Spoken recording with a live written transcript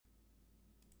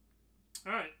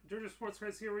All right, Georgia Sports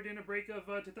Cards here. We're doing a break of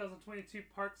 2022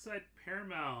 Parkside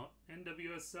Paramount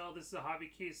NWSL. This is a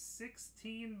hobby case,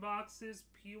 16 boxes,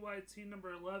 PYT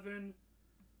number 11.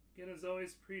 Again, as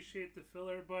always, appreciate the fill,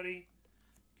 everybody.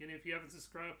 Again, if you haven't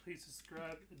subscribed, please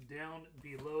subscribe down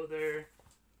below there.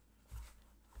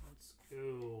 Let's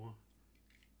go.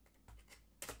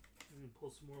 I'm going to pull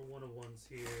some more one-of-ones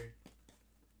here.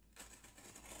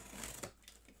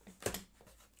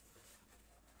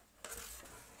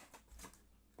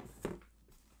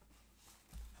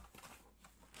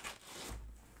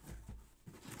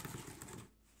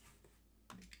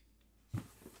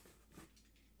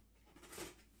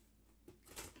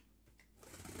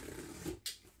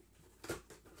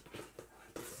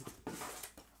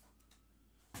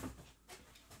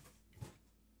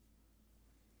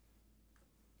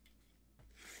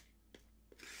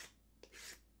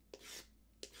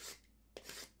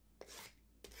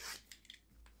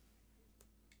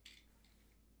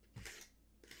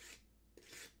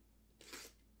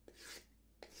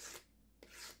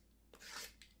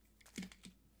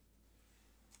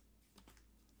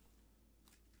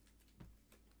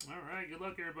 All right, good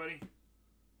luck, everybody.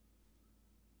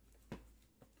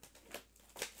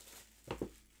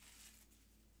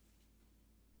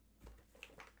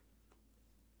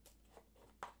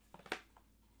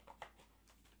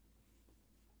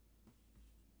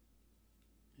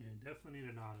 Yeah, definitely need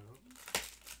an auto.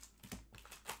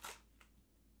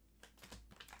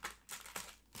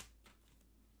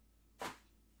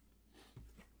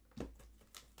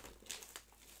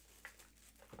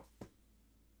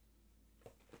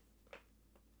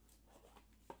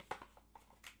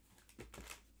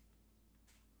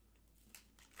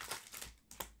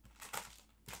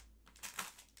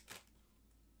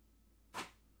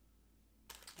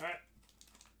 All right.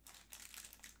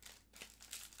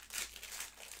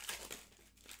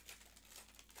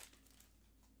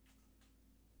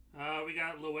 We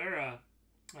got Loera,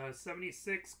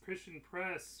 76 Christian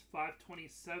Press,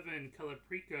 527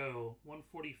 Calaprico,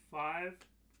 145.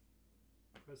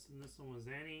 Pressing this one was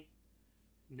Annie.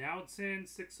 Nowton,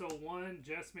 601.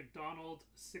 Jess McDonald,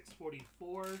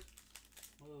 644.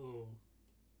 Whoa.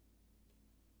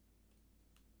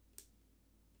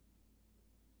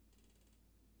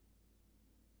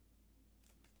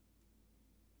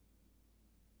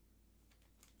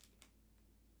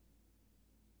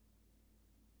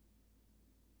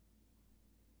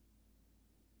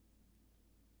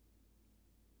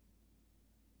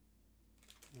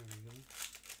 There we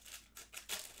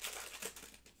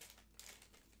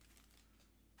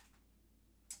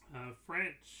go.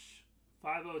 French,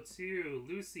 502.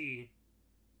 Lucy,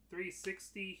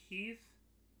 360. Heath,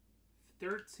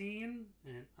 13.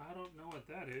 And I don't know what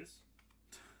that is.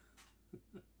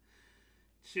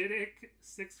 Chittick,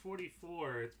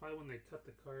 644. It's probably when they cut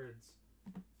the cards.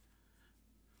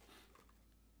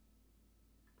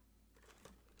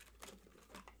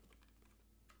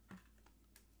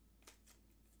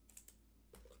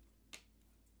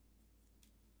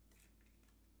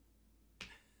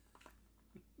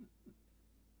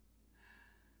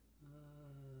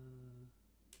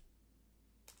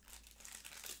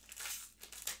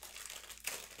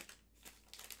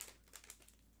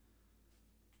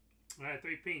 All right,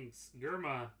 3 pinks.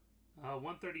 Germa,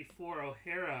 134.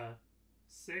 O'Hara,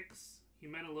 6.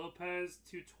 Jimena Lopez,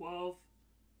 212.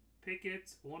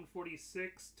 Pickett,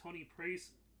 146. Tony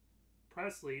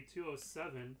Presley,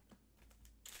 207.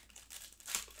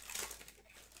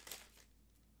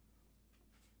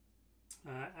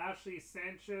 Ashley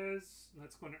Sanchez,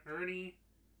 that's going to Ernie,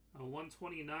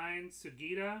 129.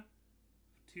 Sugita,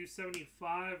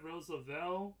 275. Rose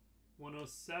Lavelle,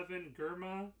 107.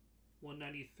 Germa,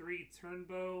 193.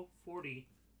 Turnbow, 40.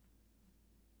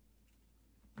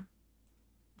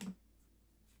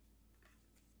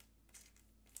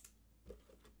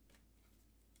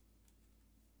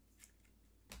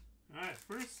 Alright,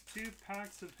 first 2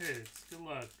 packs of hits. Good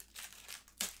luck.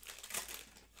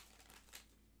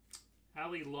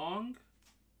 Allie Long.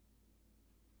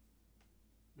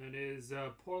 That is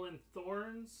Portland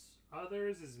Thorns.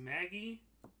 Others is Maggie.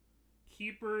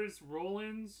 Keepers,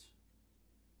 Rollins.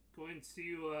 Going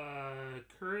to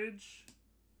Courage.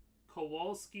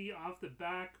 Kowalski off the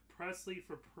back. Presley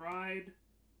for Pride.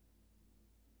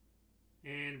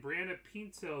 And Brianna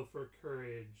Pinto for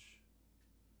Courage.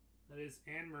 That is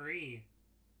Anne-Marie.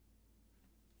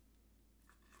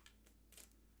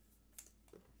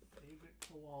 David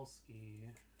Kowalski.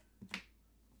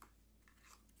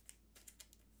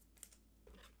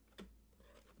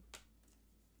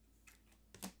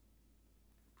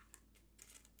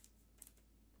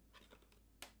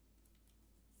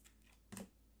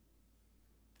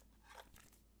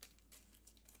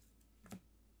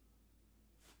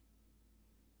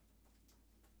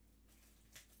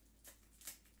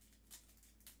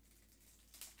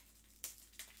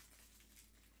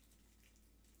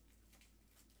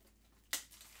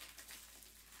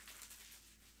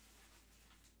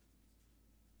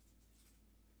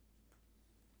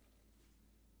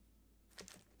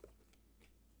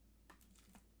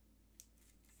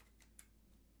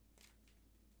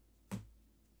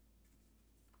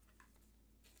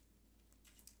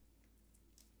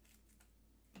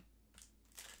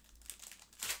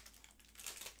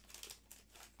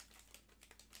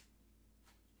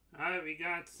 right, we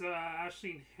got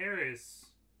Ashleen Harris,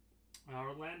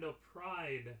 Orlando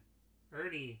Pride,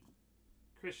 Ernie,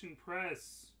 Christian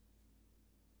Press,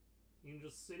 Angel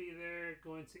City there,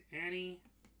 going to Annie,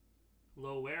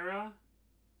 Loera,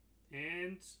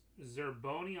 and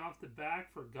Zerboni off the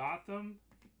back for Gotham.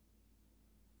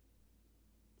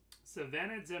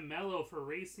 Savannah DeMello for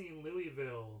Racing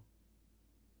Louisville.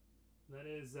 That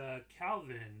is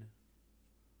Calvin.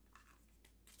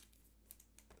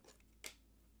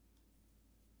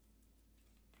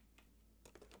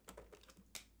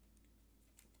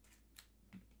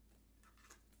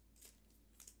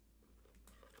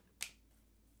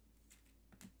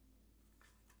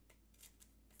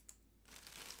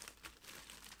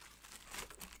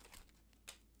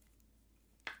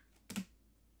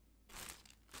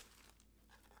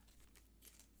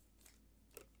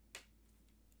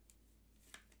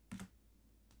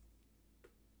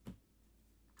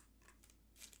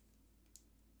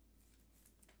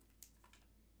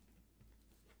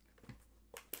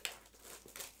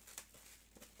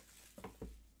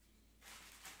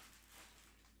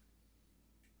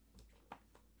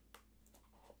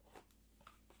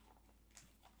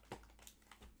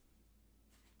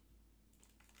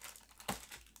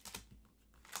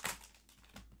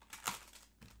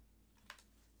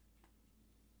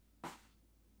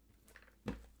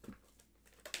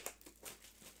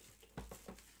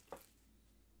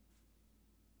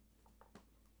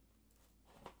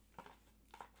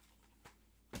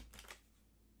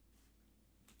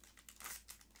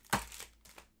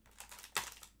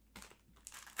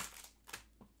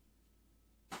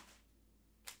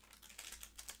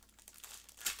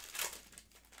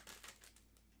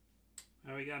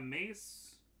 We got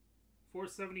Mace,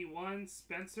 471,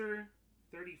 Spencer,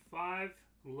 35,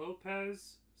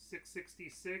 Lopez,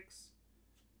 666,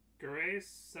 Grace,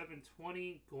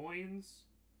 720, Goins,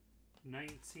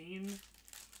 19.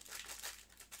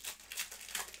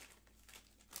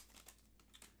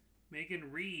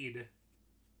 Megan Reed,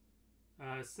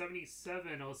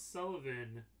 77,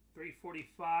 O'Sullivan,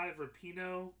 345,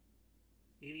 Rapinoe,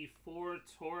 84,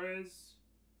 Torres,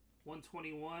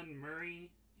 121, Murray,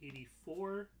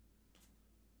 84.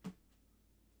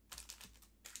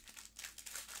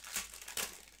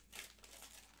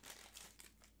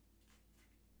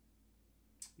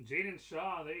 Jaden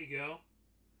Shaw, there you go.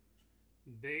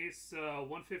 Base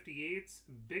 158,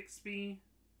 Bixby,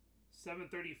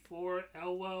 734,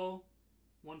 Elwell,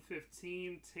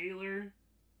 115, Taylor,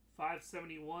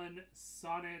 571,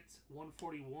 Sonnet,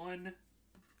 141.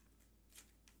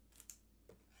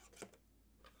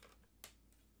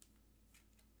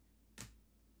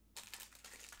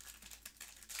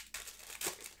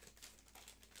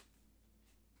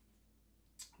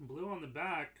 Blue on the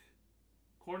back,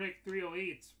 Kornick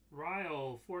 308,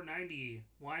 Ryle 490,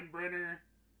 Weinbrenner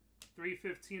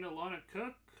 315, Alana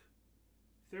Cook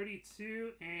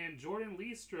 32, and Jordan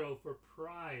Listro for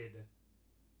Pride.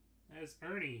 As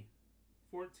Ernie,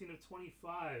 14 of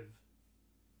 25.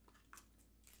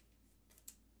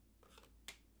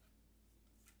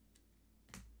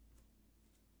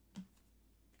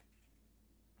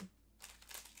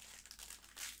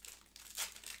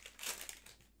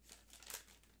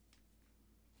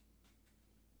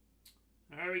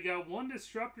 All right, we got one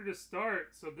Disruptor to start,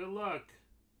 so good luck.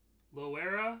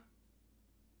 Loera.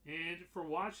 And for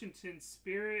Washington,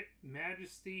 Spirit,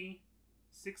 Majesty,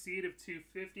 68 of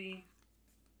 250.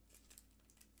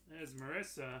 That is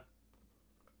Marissa.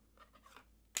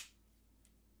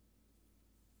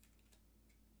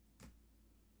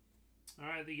 All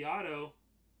right, the auto.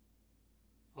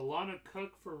 Alana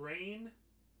Cook for Rain.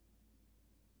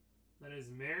 That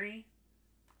is Mary.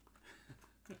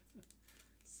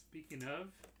 Speaking of.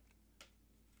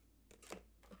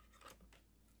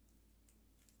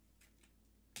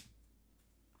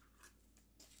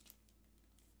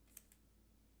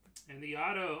 And the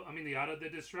auto, the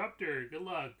Disruptor. Good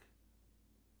luck.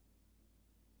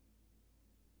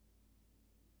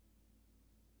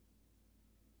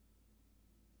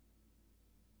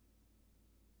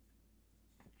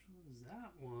 Which one's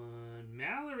that one?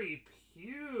 Mallory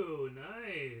Pugh.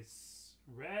 Nice.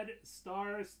 Red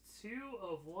Stars 2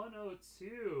 of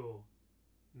 102.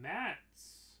 Matt.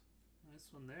 Nice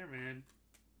one there, man.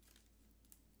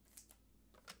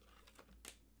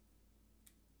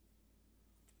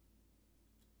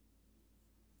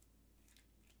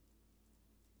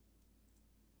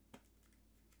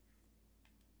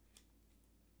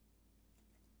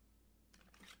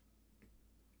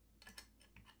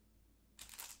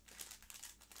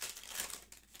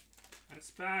 That's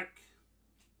back.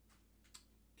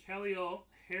 Kelly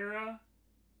O'Hara,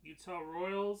 Utah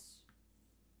Royals.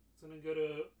 It's going to go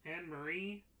to Anne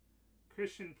Marie.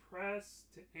 Christian Press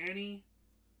to Annie.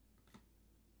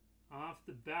 Off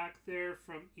the back there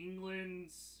from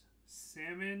England's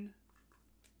Salmon.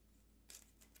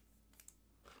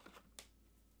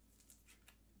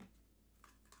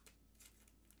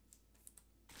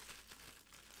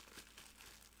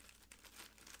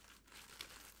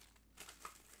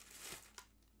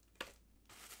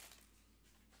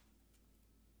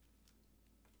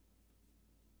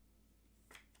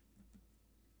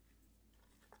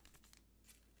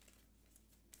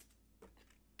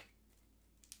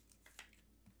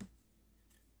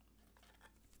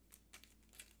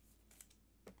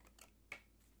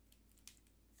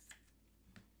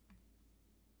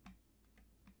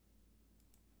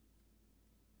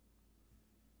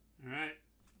 All right,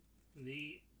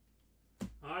 the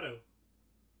auto.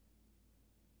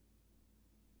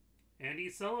 Andy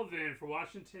Sullivan for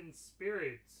Washington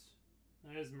Spirits.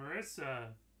 That is Marissa.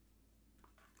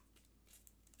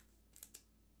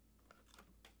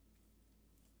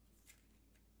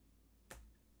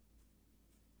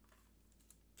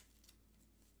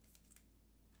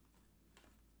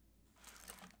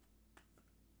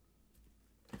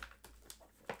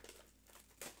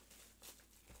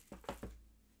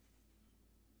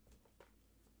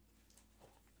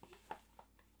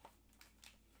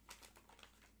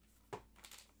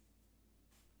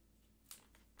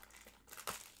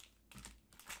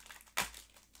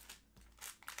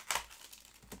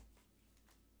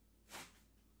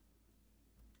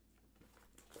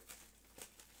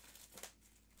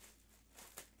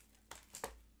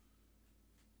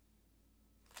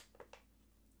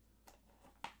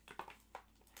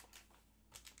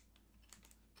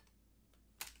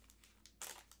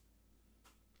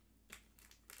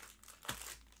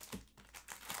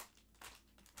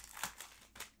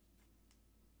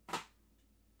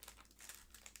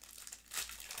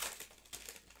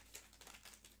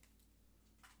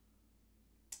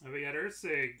 We got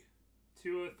Ursig,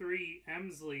 203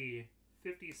 Emsley,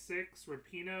 56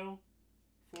 Rapinoe,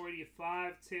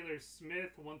 485 Taylor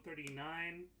Smith,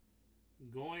 139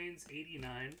 Goins,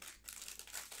 89.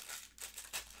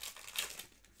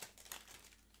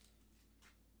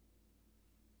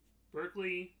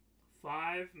 Berkeley,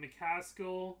 5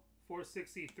 McCaskill,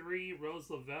 463 Rose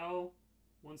Lavelle,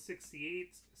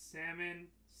 168 Salmon,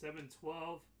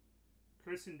 712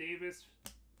 Kirsten Davis,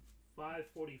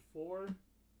 544.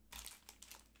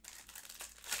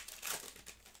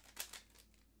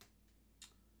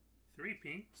 Three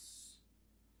pinks.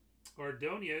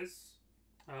 Ordonez,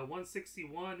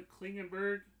 161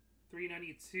 Klingenberg,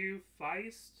 392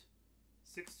 Feist,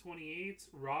 628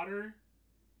 Rotter,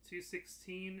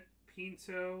 216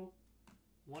 Pinto,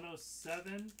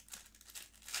 107.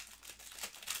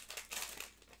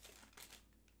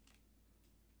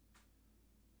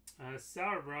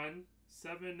 Sauerbrunn,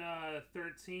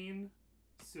 713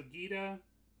 Sugita,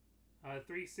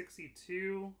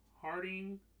 362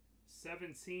 Harding,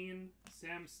 17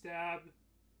 Sam Stab,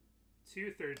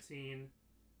 213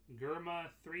 Gurma,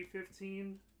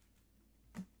 315.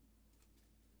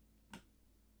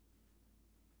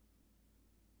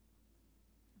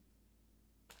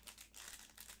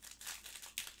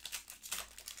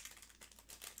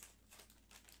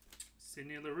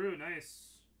 Sidney LaRue, nice.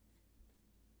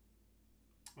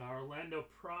 Orlando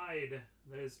Pride,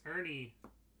 that is Ernie.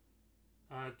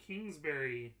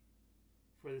 Kingsbury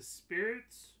for the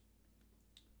Spirits.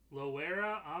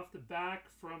 Loera off the back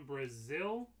from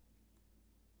Brazil.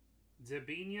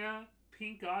 Debinha,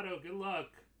 pink auto, good luck.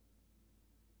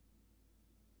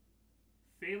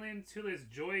 Phelan Tulis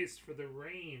Joyce for the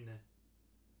Rain.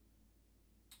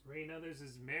 Rain Others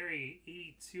is Mary,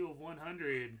 82 of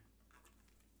 100.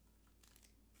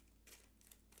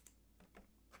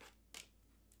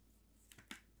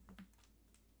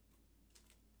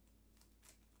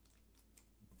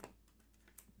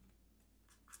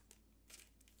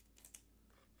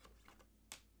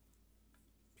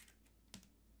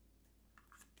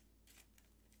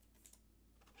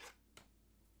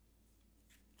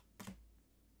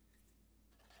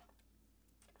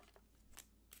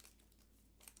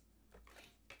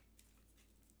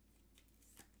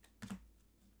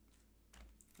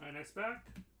 All right, next back.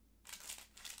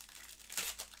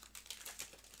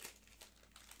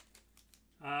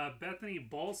 Bethany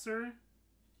Balser.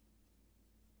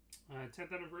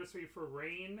 10th anniversary for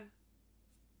Rain.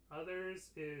 Others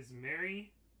is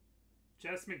Mary.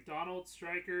 Jess McDonald,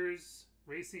 Strikers.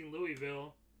 Racing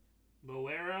Louisville.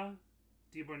 Loera.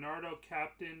 DiBernardo,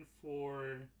 captain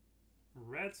for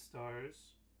Red Stars.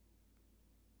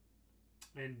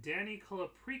 And Danny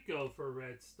Colaprico for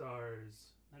Red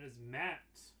Stars. That is Matt.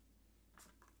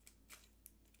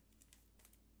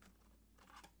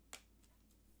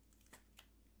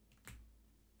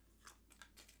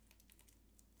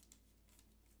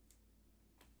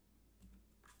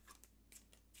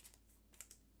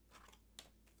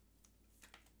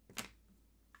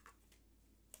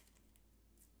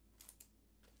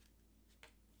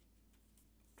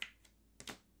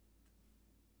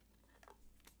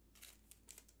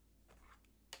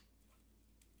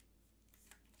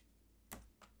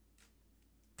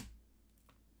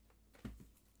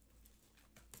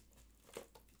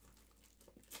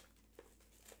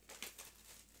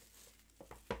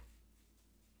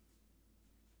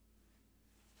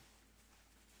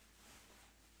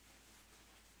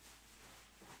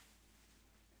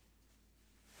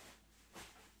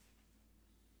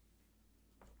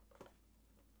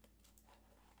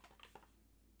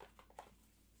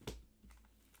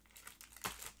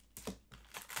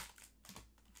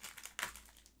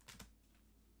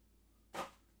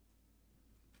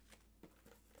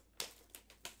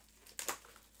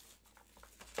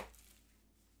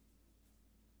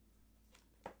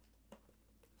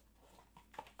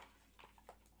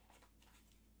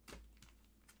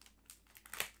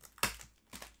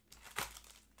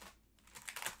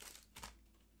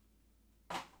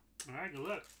 Alright, good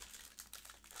luck.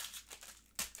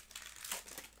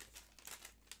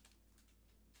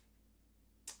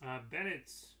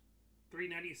 Bennett,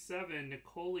 397.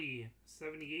 Nicoli,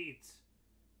 78.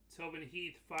 Tobin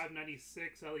Heath,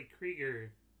 596. Ellie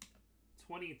Krieger,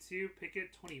 22.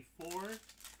 Pickett, 24.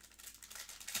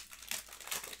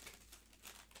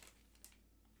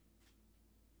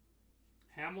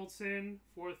 Hamilton,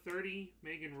 430.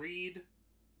 Megan Reed,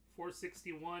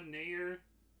 461. Nair,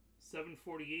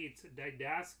 748.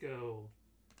 Didasco,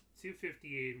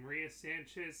 258. Maria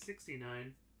Sanchez,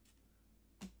 69.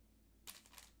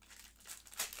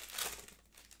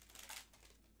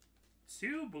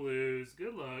 Two blues.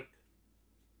 Good luck.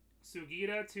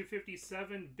 Sugita,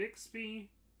 257. Bixby,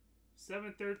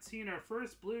 713. Our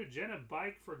first blue. Jenna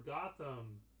Bike for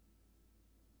Gotham.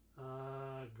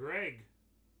 Greg.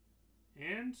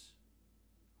 And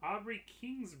Aubrey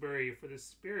Kingsbury for the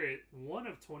Spirit. 1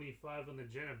 of 25 on the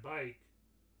Jenna Bike.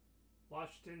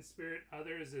 Washington Spirit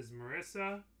others is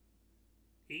Marissa.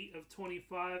 8 of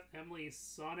 25. Emily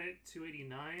Sonnet,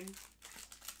 289.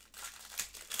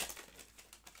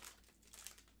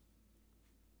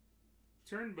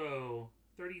 Turnbow,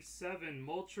 37.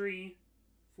 Moultrie,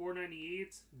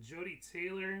 498. Jody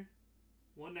Taylor,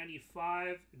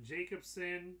 195.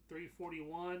 Jacobson,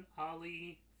 341.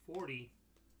 Ali, 40.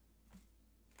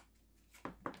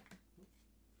 Dropping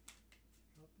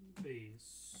the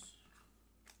base.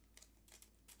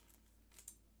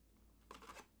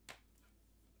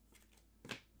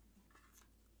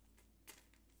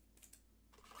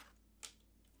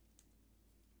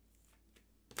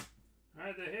 All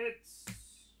right, the hits.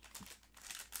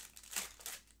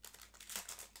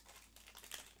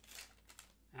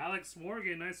 Alex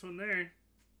Morgan, nice one there.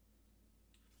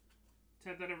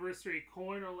 10th anniversary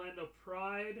coin, Orlando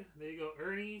Pride. There you go,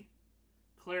 Ernie.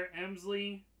 Claire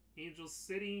Emsley, Angel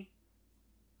City.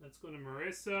 That's going to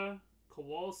Marissa.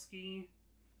 Kowalski.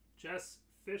 Jess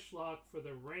Fishlock for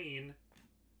the Rain.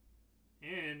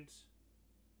 And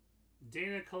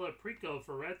Dana Colaprico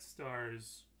for Red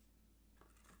Stars.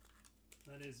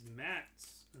 That is Matt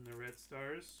and the Red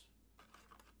Stars.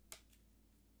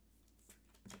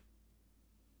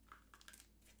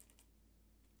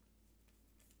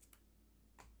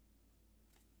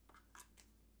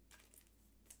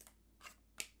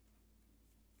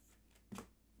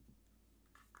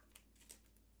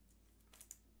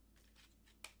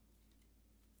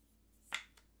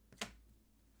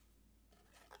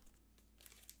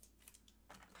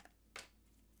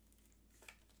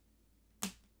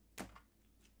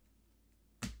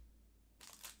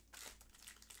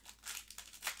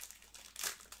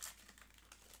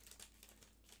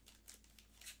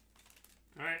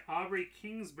 All right, Aubrey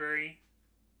Kingsbury.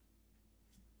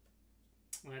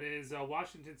 That is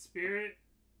Washington Spirit.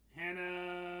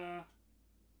 Hannah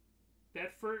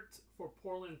Bedford for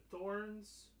Portland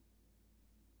Thorns.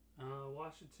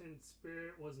 Washington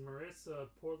Spirit was Marissa.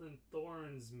 Portland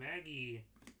Thorns, Maggie.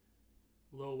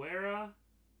 Loera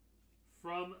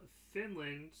from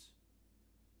Finland.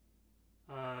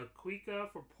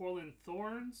 Kuika for Portland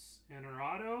Thorns. And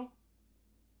Arado.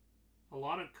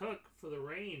 Alana Cook for the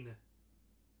Rain.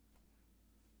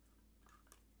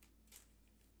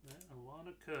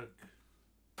 Alana Cook.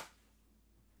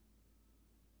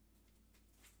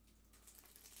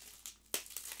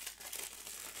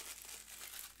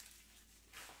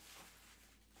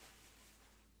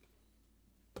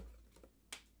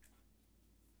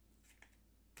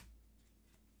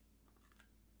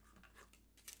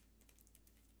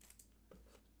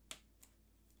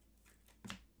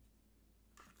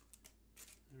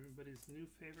 Everybody's new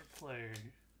favorite player.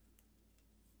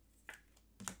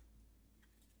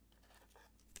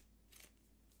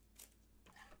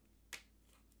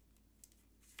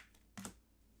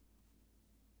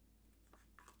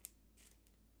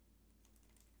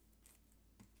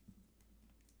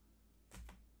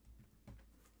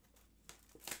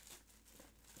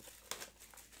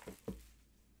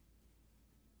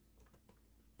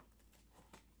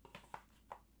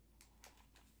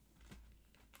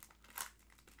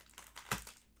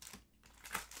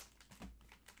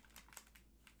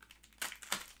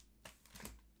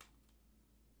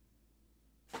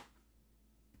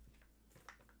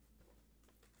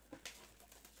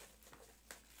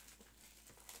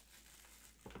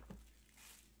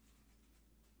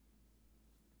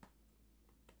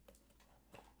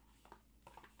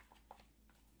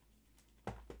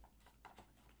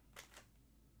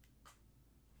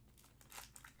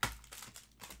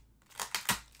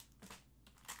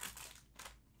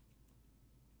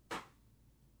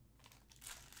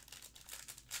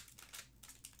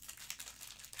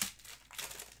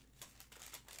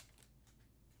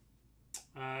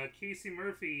 Casey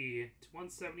Murphy,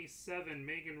 177.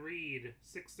 Megan Reed,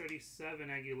 637.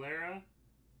 Aguilera,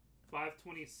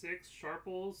 526.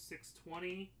 Sharples,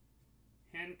 620.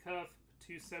 Handcuff,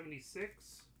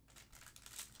 276.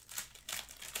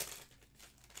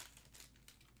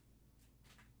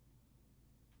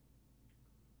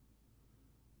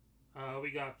 We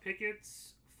got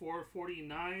Pickett's,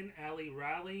 449. Ali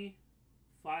Raleigh,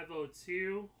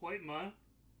 502. Hoytma,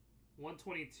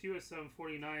 122 of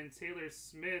 749. Taylor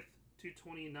Smith,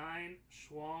 229.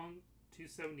 Schwang,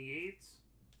 278.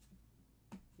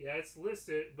 Yeah, it's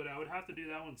listed, but I would have to do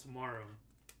that one tomorrow.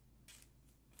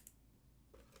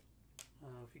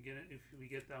 If we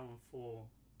get that one full.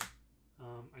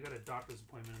 I got a doctor's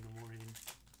appointment in the morning,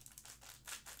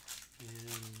 and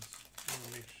I want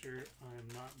to make sure I'm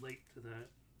not late to that.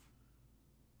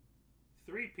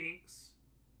 3 pinks.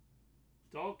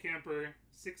 Dahlkemper,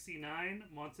 69.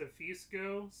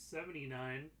 Montefusco,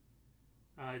 79.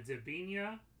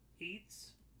 Debinha, 8.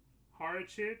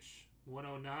 Harachich,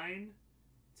 109.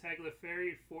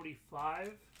 Tagliaferri,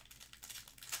 45.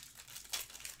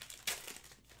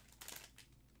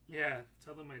 Yeah,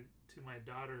 tell them to my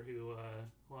daughter who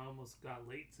almost got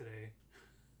late today.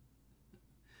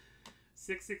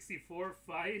 664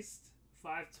 Feist,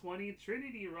 520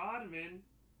 Trinity Rodman,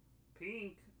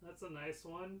 pink. That's a nice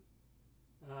one.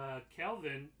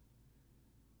 Kelvin,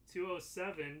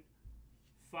 207.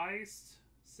 Feist,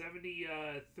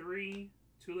 73.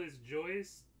 Tulis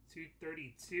Joyce,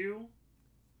 232.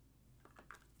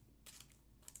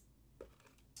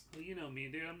 Well, you know me,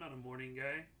 dude. I'm not a morning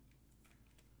guy.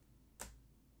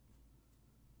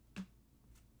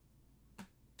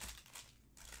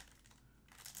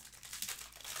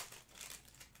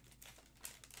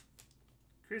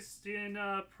 Christian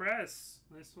Press.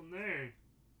 Nice one there.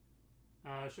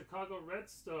 Chicago Red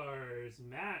Stars.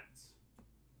 Matt.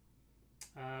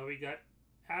 We got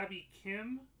Abby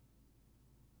Kim.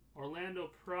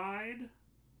 Orlando Pride.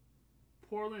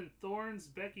 Portland Thorns.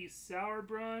 Becky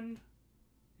Sauerbrunn.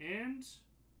 And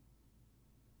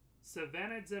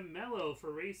Savannah DeMello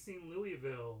for Racing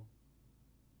Louisville.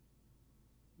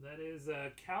 That is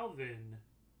Calvin.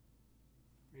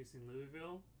 Racing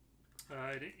Louisville.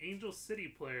 An Angel City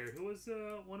player. Who was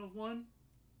 1 of 1?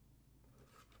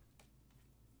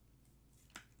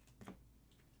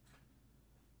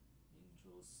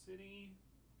 Angel City.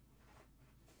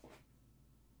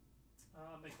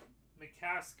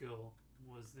 McCaskill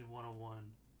was the 1 of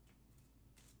 1.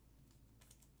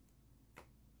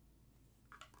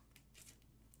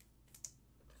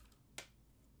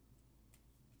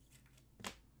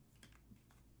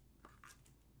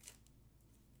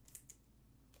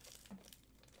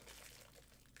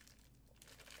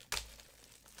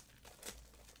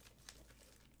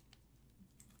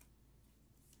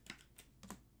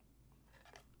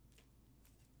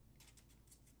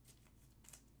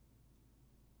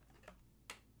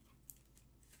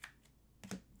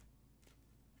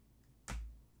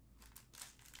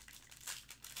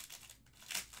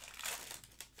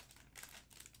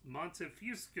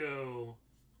 Montefusco.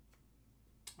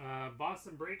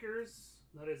 Boston Breakers.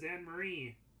 That is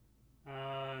Anne-Marie.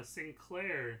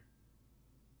 Sinclair.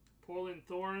 Portland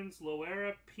Thorns.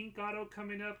 Loera. Pink auto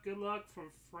coming up. Good luck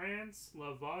from France.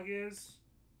 Lavages.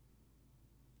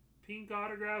 Pink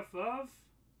autograph of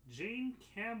Jane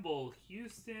Campbell.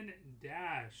 Houston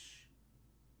Dash.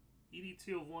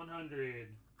 82 of 100.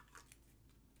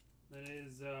 That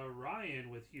is Ryan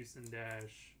with Houston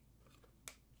Dash.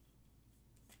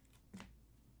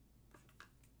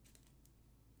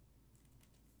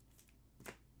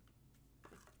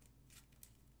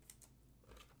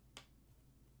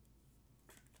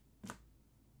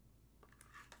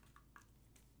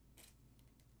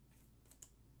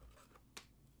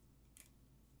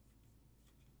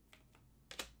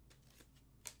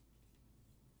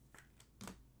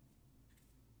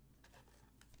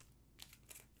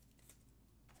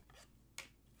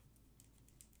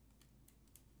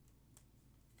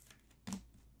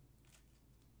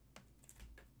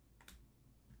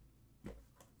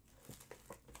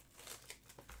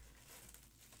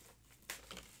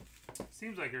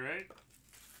 Seems like it, right?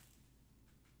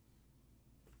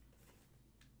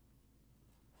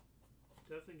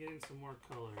 Definitely getting some more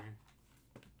color.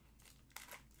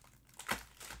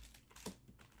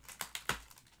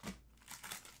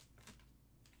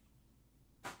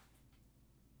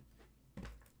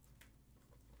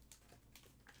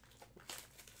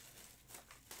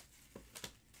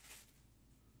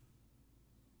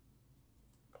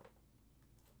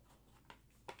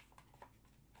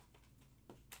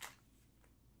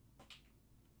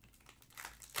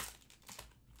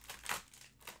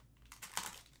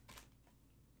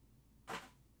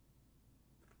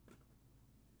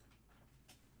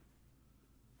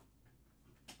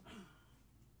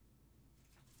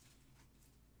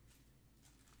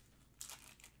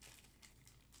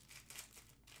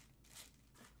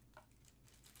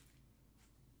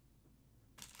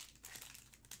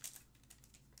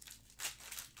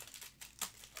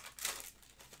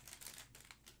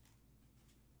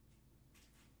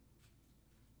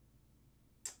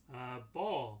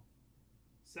 Ball,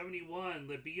 71.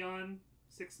 Lebion,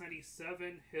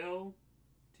 697. Hill,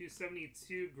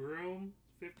 272. Groom,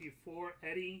 54.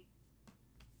 Eddie,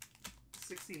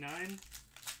 69.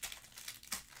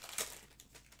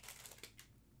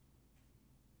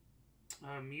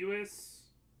 Mewis,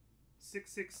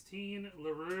 616.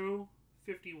 LaRue,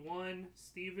 51.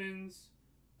 Stevens,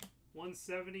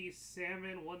 170.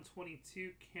 Salmon,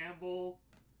 122. Campbell,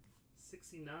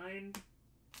 69.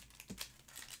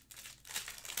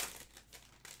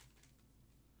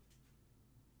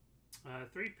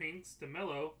 Three pinks.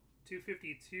 DeMello,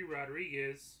 252.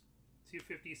 Rodriguez,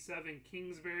 257.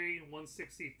 Kingsbury,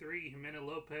 163. Jimena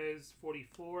Lopez,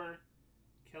 44.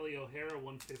 Kelly O'Hara,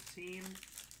 115.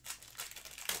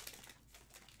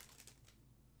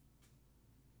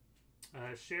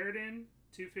 Sheridan,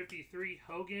 253.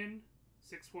 Hogan,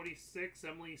 646.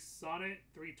 Emily Sonnet,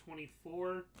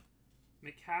 324.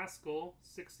 McCaskill,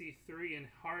 63. And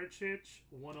Harchich,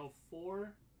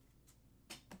 104.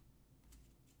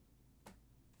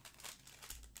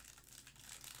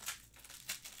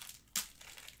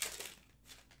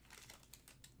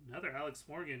 Another Alex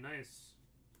Morgan, nice.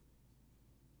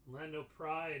 Orlando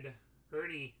Pride,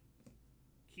 Ernie.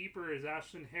 Keeper is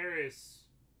Ashton Harris.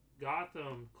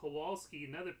 Gotham, Kowalski,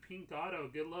 another pink auto,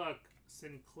 good luck.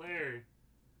 Sinclair.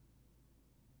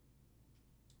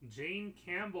 Jane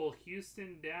Campbell,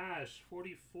 Houston Dash,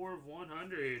 44 of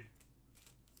 100. I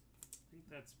think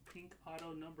that's pink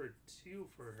auto number 2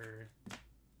 for her.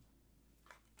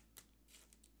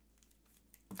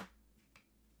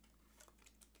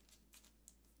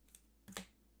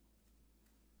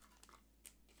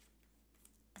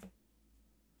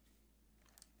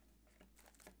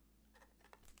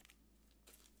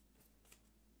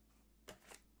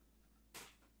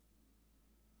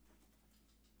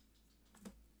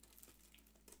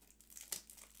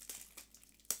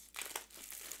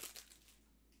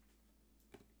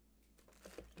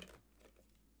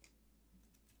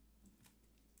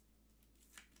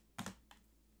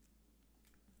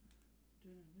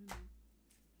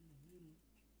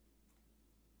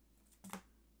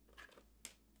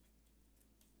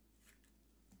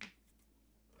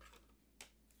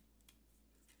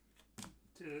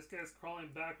 Dude, this guy's crawling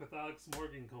back with Alex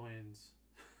Morgan coins.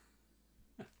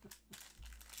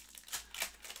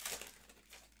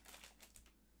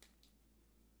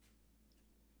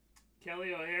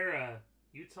 Kelly O'Hara,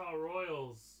 Utah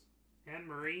Royals, Anne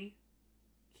Marie.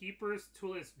 Keepers,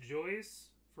 Tulis Joyce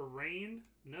for Rain.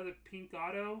 Another pink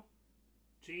auto.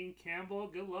 Jane Campbell,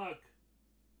 good luck.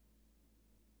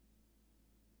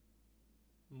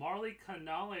 Marley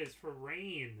Canales for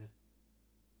Rain.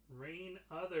 Rain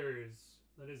Others.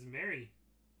 That is Mary.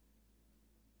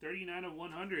 39 of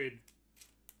 100.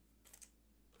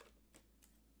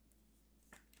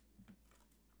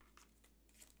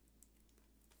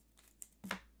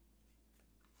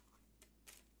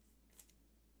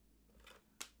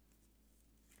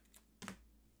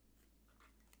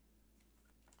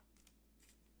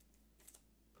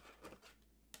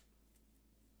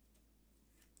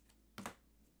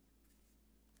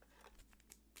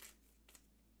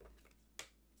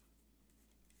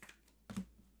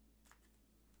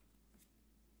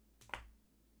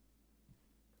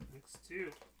 Next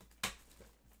two.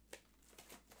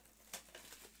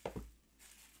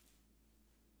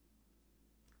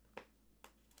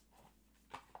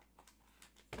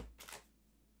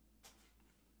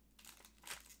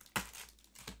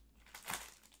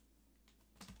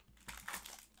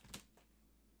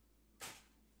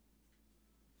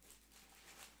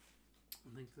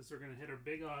 I think we're going to hit our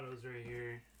big autos right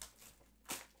here.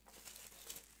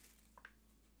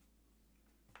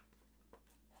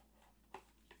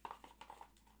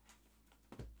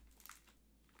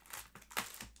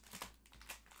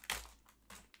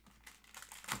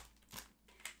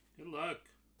 Good luck.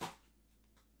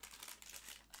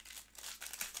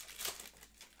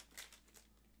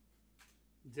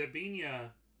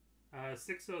 Dabinia,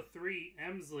 603.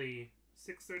 Emsley,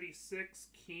 636.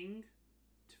 King,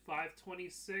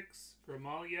 526.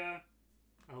 Gramalia,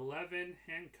 11.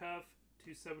 Handcuff,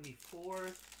 274.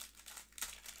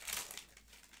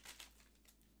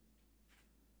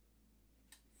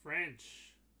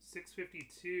 French,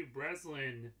 652.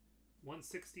 Breslin,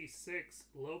 166.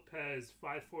 Lopez,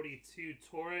 542.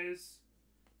 Torres,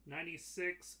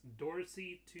 96.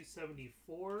 Dorsey,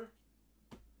 274.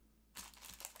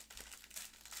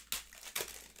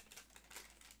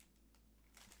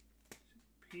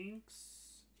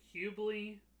 Pinks,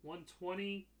 Hubley,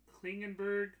 120.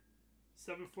 Klingenberg,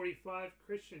 745.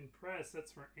 Christian Press,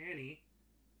 that's for Annie.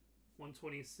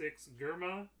 126.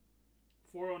 Germa,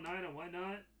 409. And why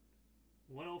not?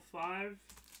 105.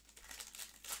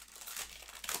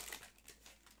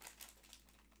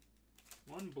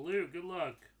 One blue. Good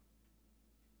luck.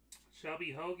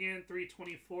 Shelby Hogan,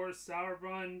 324.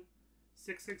 Sauerbrunn,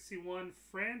 661.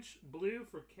 French blue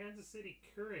for Kansas City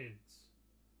Current.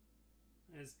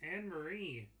 As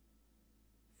Anne-Marie,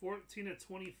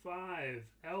 14/25.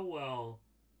 Elwell,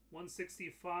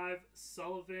 165.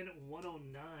 Sullivan,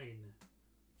 109.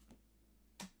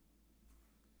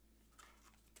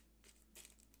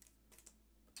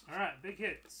 All right, big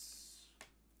hits.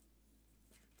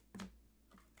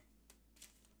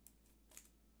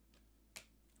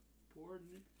 Board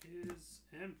is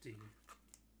empty.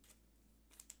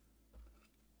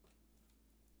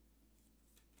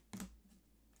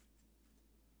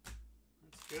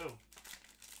 Let's go.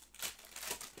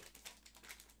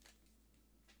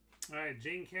 All right,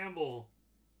 Jane Campbell.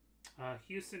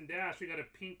 Houston Dash, we got a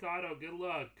pink auto. Good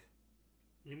luck.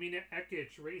 Yamina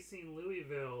Ekich, Racing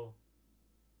Louisville.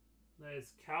 That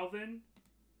is Calvin.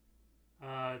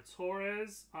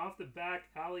 Torres, off the back,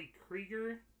 Ali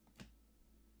Krieger.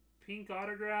 Pink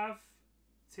autograph.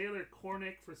 Taylor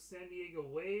Kornick for San Diego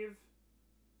Wave.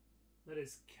 That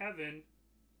is Kevin.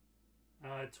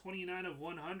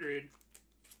 29/100.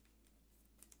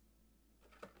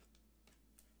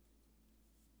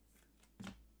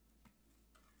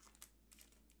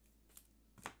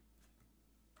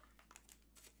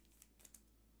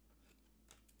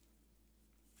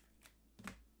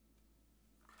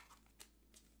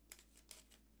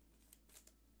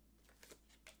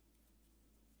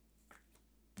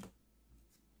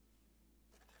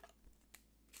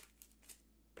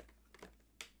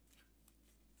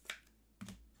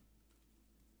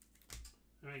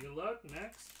 All right, good luck.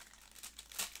 Next.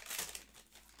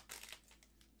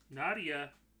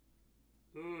 Nadia.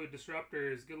 Ooh,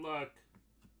 Disruptors. Good luck.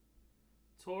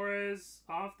 Torres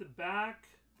off the back.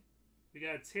 We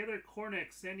got Taylor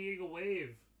Kornick, San Diego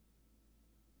Wave.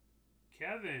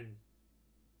 Kevin.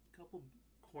 Couple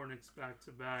Kornicks back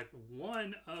to back.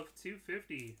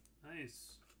 1/250.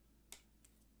 Nice.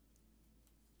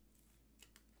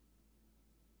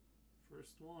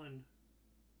 First one.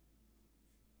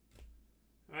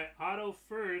 All right, auto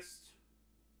first.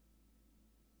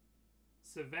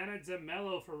 Savannah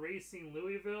DeMello for Racing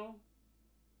Louisville.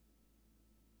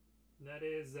 That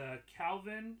is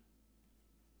Calvin.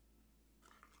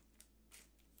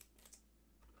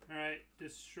 All right,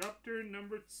 Disruptor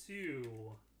number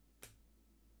 2.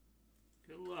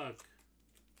 Good luck.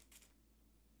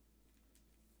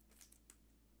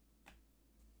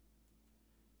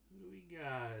 Who do we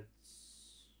got?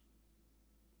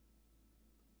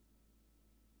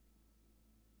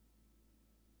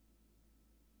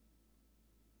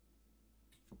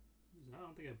 I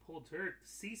don't think I pulled her.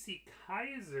 Cece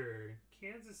Kaiser,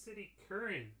 Kansas City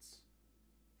Current.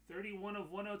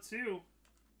 31/102.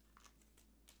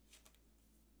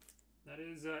 That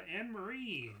is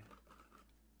Anne-Marie.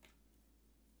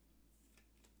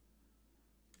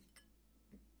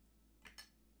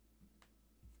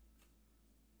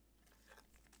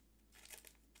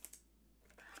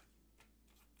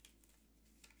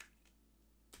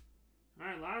 All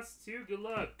right, last two. Good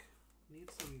luck. Need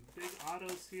some big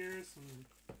autos here. Some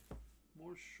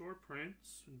more short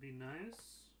prints would be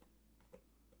nice.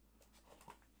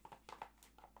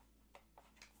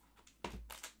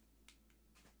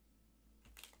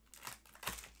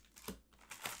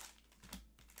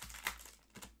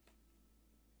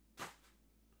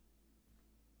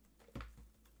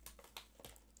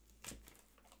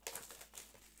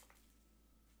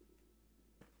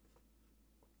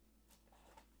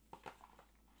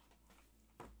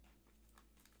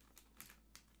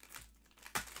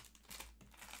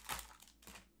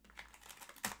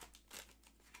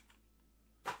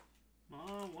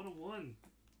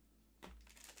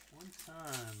 One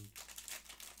time.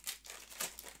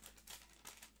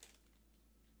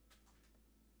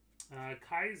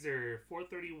 Kaiser,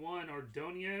 431.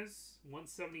 Ordonez,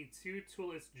 172.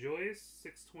 Tulis Joyce,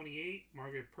 628.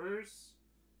 Margaret Purse,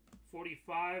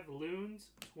 45.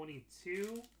 Loons,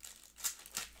 22.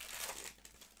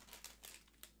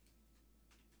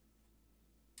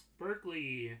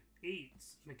 Berkeley, 8.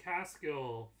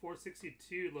 McCaskill,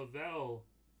 462. Lavelle,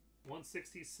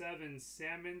 167.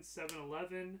 Salmon,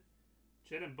 711.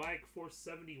 Jet and Bike,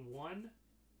 471.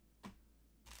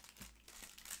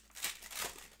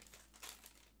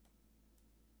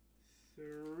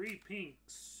 Three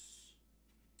pinks.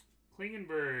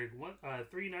 Klingenberg,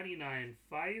 399.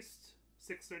 Feist,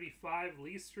 635.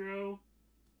 Listro,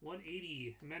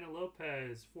 180. Jimena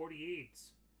Lopez,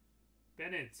 48.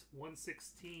 Bennett,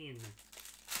 116.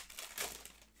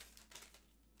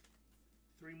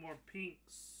 Three more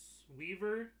pinks.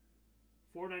 Weaver,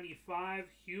 495.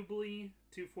 Hubley,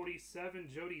 247,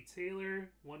 Jody Taylor.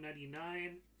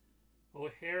 199,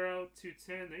 O'Hara.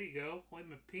 210, there you go.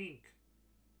 Hoyman Pink.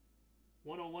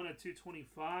 101 of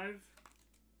 225.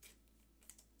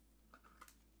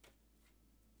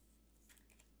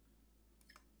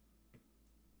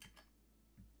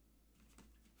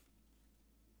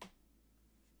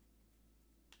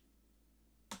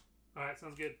 All right,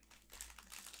 sounds good.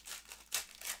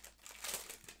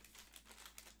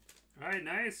 All right,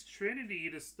 nice Trinity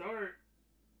to start.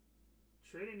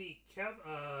 Trinity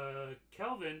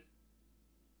Kelvin,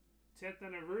 10th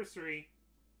anniversary.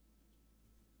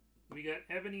 We got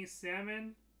Ebony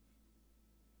Salmon,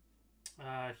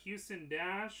 Houston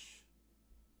Dash,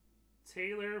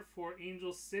 Taylor for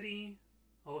Angel City,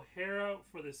 O'Hara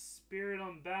for the Spirit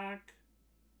on back,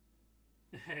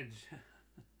 and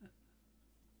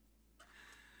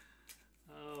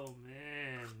oh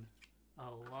man,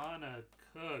 Alana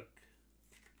Cook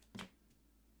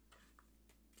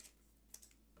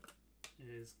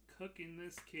is cooking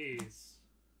this case.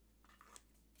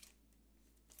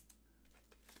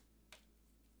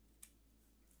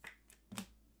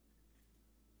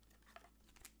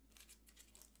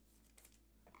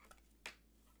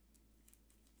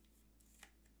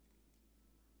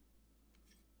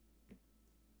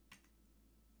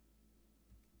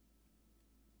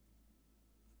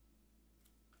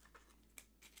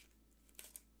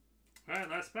 All right,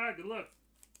 last pack. Good luck.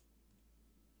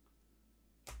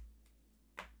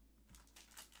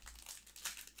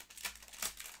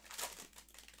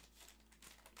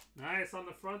 Nice on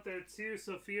the front there too,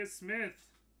 Sophia Smith.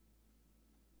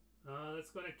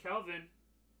 Let's go to Kelvin.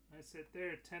 Nice hit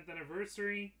there, 10th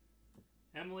anniversary.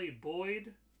 Emily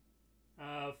Boyd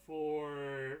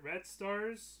for Red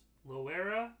Stars.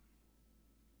 Loera.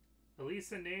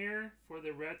 Elisa Nair for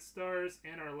the Red Stars.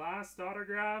 And our last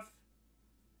autograph,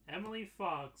 Emily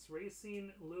Fox,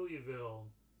 Racing Louisville.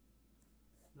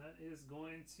 That is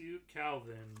going to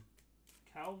Calvin.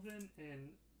 Calvin and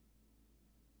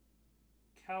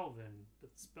Calvin, but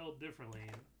spelled differently.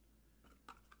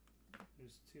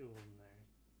 There's two of them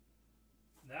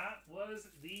there. That was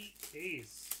the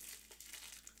case.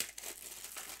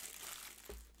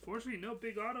 Fortunately, no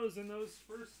big autos in those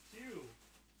first two.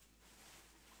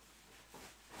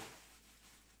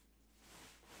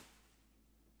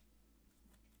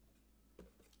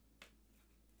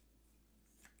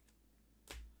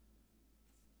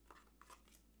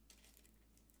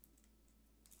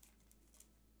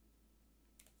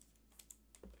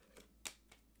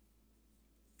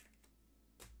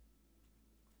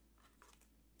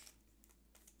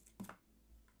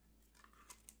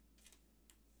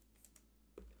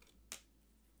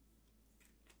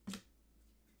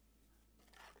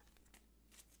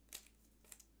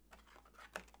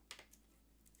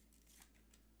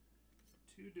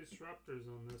 Two disruptors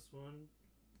on this one.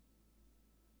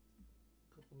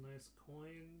 Couple nice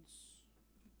coins.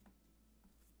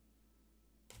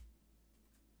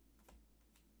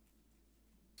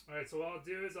 Alright, so what I'll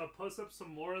do is I'll post up some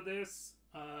more of this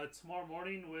tomorrow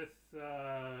morning with 3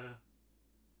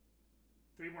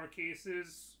 more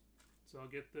cases. So I'll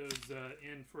get those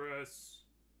in for us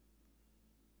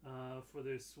for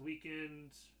this weekend.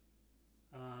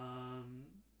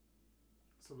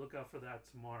 So look out for that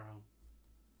tomorrow.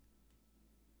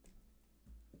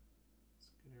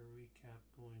 Get a recap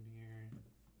going here.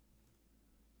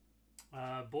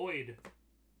 Boyd,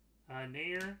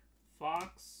 Nair,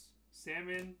 Fox,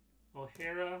 Salmon,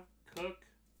 O'Hara, Cook,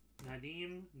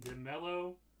 Nadim,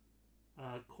 DeMello,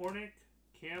 Cornick,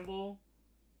 Campbell,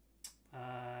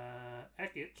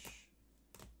 Ekich,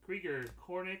 Krieger,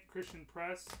 Cornick, Christian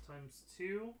Press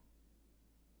 ×2,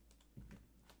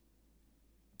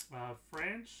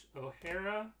 French,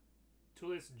 O'Hara,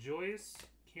 Tullis Joyce,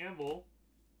 Campbell,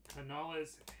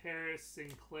 Canales, Harris,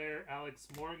 Sinclair, Alex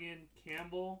Morgan,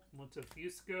 Campbell,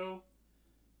 Montefusco,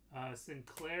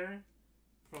 Sinclair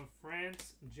from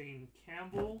France, Jane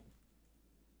Campbell,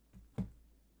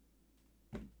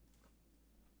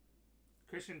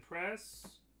 Christian Press,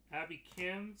 Abby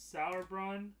Kim,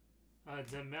 Sauerbrunn,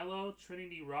 DeMello,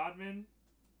 Trinity Rodman.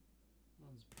 Oh,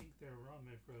 there's pink there,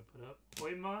 Rodman, I forgot to put up.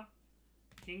 Hoima,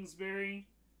 Kingsbury,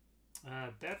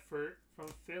 Bedford from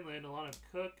Finland, Alana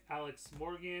Cook, Alex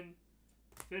Morgan,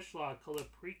 Fishlaw,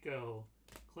 Colaprico,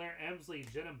 Claire Emsley,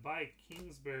 Jenna Bike,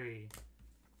 Kingsbury,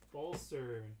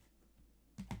 Bolster.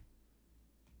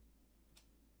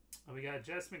 We got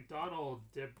Jess McDonald,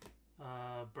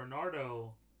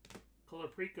 Bernardo,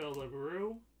 Colaprico,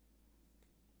 LaRue,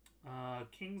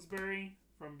 Kingsbury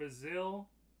from Brazil,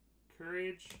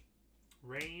 Courage,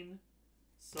 Rain,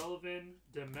 Sullivan,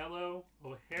 DeMello,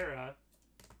 O'Hara,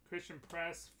 Christian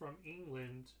Press from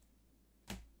England,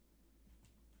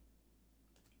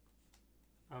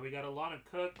 We got Alana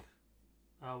Cook,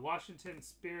 Washington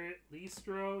Spirit,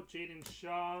 Listro, Jaden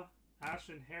Shaw,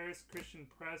 Ashton Harris, Christian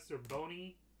Press or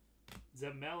Boney,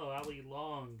 Zamelo, Ali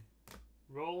Long,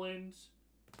 Roland,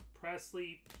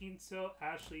 Presley, Pinto,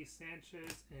 Ashley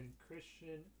Sanchez, and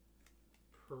Christian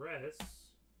Press.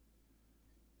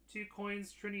 2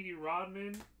 coins, Trinity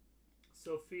Rodman,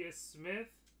 Sophia Smith,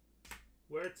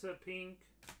 Huerta Pink,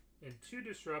 and 2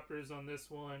 disruptors on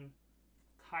this one,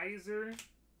 Kaiser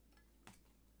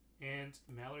and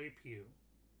Mallory Pugh.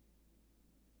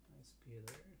 Nice Pugh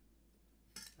there.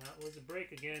 That was a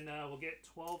break again. We'll get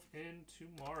 12 in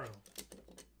tomorrow.